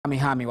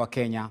Mihami wa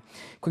Kenya.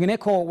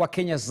 Kwingineko,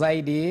 Wakenya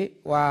zaidi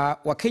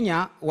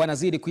Wakenya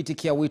wanazidi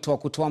kuitikia wito wa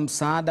kutoa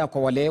msaada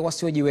kwa wale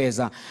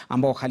wasiojiweza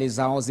ambao hali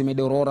zao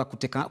zimedorora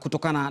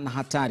kutokana na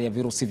hatari ya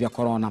virusi vya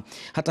korona.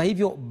 Hata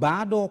hivyo,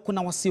 bado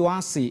kuna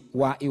wasiwasi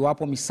wa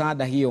iwapo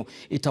misaada hiyo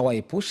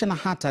itawaepusha na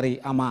hatari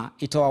ama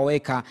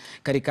itawaweka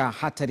katika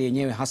hatari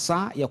yenyewe,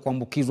 hasa ya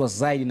kuambukizwa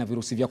zaidi na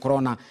virusi vya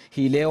korona.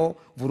 Hii leo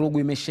vurugu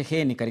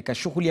imesheheni katika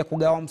shughuli ya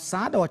kugawa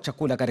msaada wa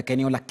chakula katika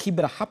eneo la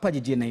Kibera hapa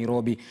jijini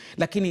Nairobi.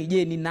 Lakini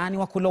je, ni nani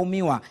wa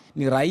kulaumiwa?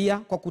 Ni raia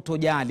kwa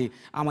kutojali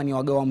ama ni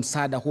wagawa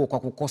msaada huo kwa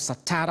kukosa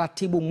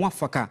taratibu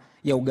mwafaka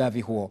ya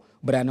ugavi huo?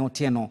 Brian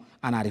Otieno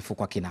anaarifu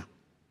kwa kina.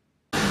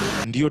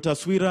 Ndiyo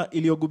taswira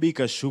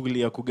iliyogubika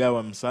shughuli ya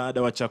kugawa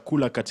msaada wa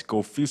chakula katika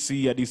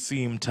ofisi ya DC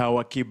mtaa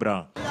wa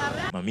Kibera.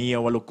 Mamia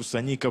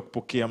walokusanyika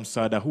kupokea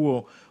msaada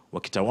huo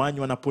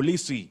wakitawanywa na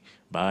polisi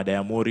baada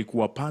ya mori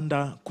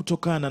kuwapanda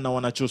kutokana na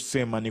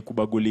wanachosema ni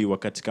kubaguliwa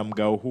katika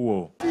mgao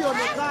huo.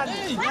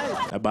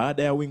 Na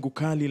baada ya wingu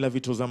kali la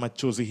vitoza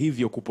machozi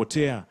hivyo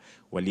kupotea,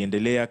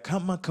 waliendelea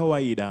kama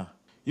kawaida.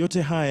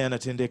 Yote haya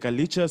yanatendeka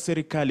licha ya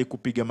serikali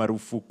kupiga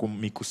marufuku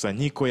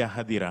mikusanyiko ya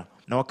hadhira,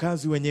 na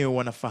wakazi wenyewe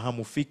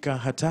wanafahamu fika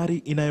hatari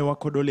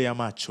inayowakodolea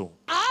macho.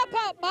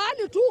 Hapa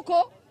mahali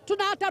tuko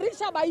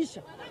tunahatarisha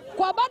maisha,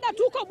 kwa maana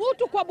tuko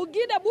mtu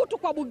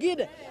kwa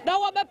mwingine, na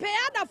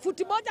wamepeana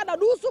futi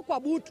 1.5 kwa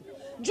mtu.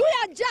 Juu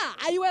ya njaa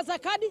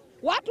haiwezekani,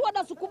 watu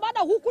wanasukumana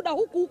huku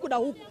na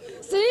huku.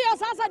 Si hiyo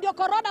sasa ndio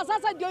corona,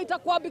 sasa ndio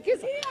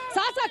itakuambukiza.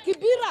 Sasa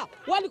Kibera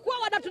walikuwa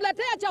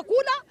wanatuletea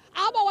chakula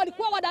ama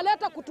walikuwa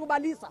wanaleta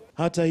kutumaliza?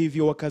 Hata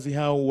hivyo, wakazi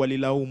hao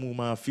walilaumu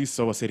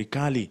maafisa wa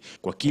serikali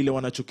kwa kile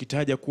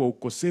wanachokitaja kuwa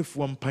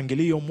ukosefu wa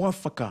mpangilio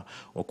mwafaka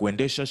wa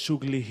kuendesha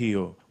shughuli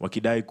hiyo,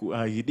 wakidai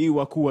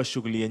kuahidiwa kuwa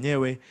shughuli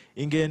yenyewe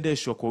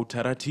ingeendeshwa kwa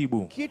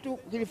utaratibu. Kitu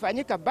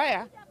kilifanyika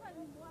baya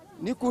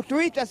ni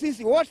kutuita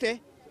sisi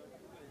wote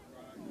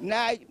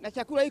na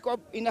chakula iko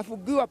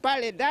inafugiwa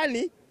pale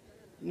ndani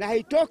na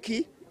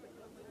haitoki,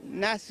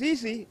 na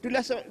sisi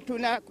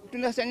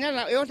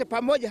tunasanyana yote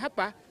pamoja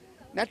hapa,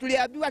 na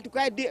tuliambiwa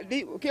tukae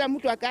kila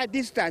mtu akae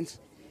distance,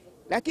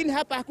 lakini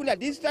hapa hakuna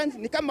distance.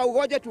 Ni kama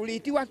ugonjwa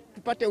tuliitiwa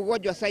tupate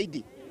ugonjwa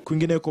zaidi.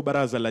 Kwingineko,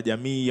 baraza la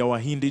jamii ya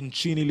Wahindi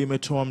nchini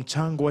limetoa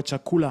mchango wa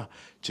chakula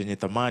chenye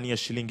thamani ya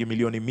shilingi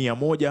milioni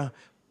 100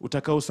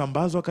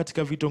 utakaosambazwa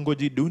katika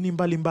vitongoji duni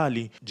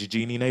mbalimbali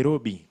jijini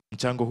Nairobi.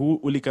 Mchango huu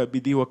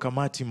ulikabidhiwa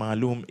kamati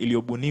maalum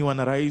iliyobuniwa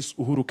na Rais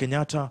Uhuru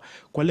Kenyatta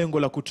kwa lengo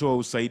la kutoa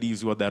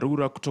usaidizi wa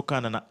dharura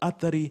kutokana na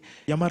athari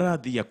ya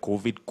maradhi ya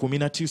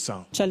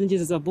COVID-19.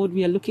 Challenges as a board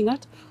we are looking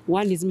at.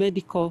 One is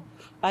medical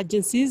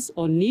urgencies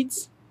or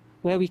needs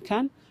where we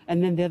can.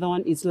 And then the other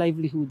one is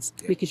livelihoods,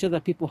 making sure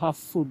that people have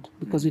food,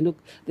 because we know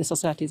the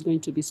society is going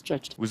to be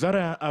stretched.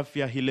 Wizara ya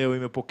Afya hii leo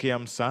imepokea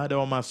msaada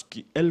wa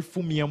maski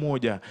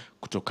 1,100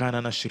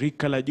 kutokana na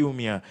shirika la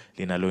Jumia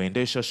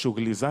linaloendesha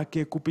shughuli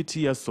zake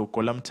kupitia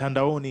soko la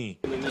mtandaoni.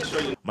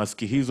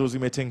 Maski hizo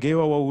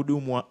zimetengewa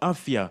wahudumu wa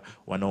afya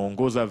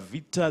wanaoongoza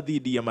vita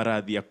dhidi ya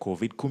maradhi ya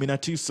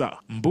COVID-19.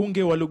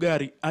 Mbunge wa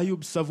Lugari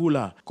Ayub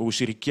Savula kwa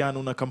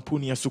ushirikiano na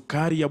kampuni ya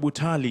sukari ya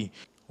Butali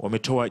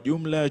wametoa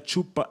jumla ya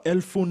chupa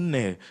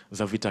 4,000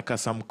 za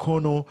vitakasa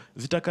mkono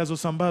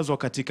zitakazosambazwa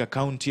katika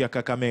kaunti ya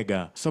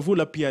Kakamega.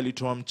 Savula pia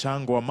alitoa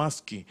mchango wa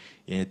maski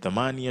yenye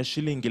thamani ya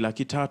shilingi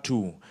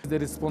 300,000. The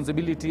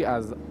responsibility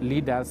as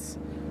leaders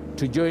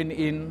to join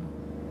in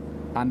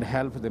and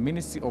help the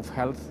Ministry of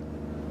Health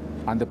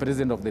and the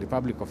President of the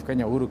Republic of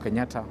Kenya, Uhuru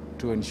Kenyatta,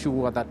 to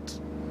ensure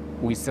that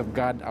we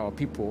safeguard our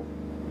people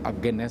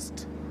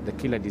against the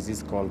killer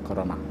disease called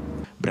corona.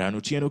 Brian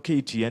Otieno,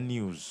 KTN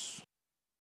News.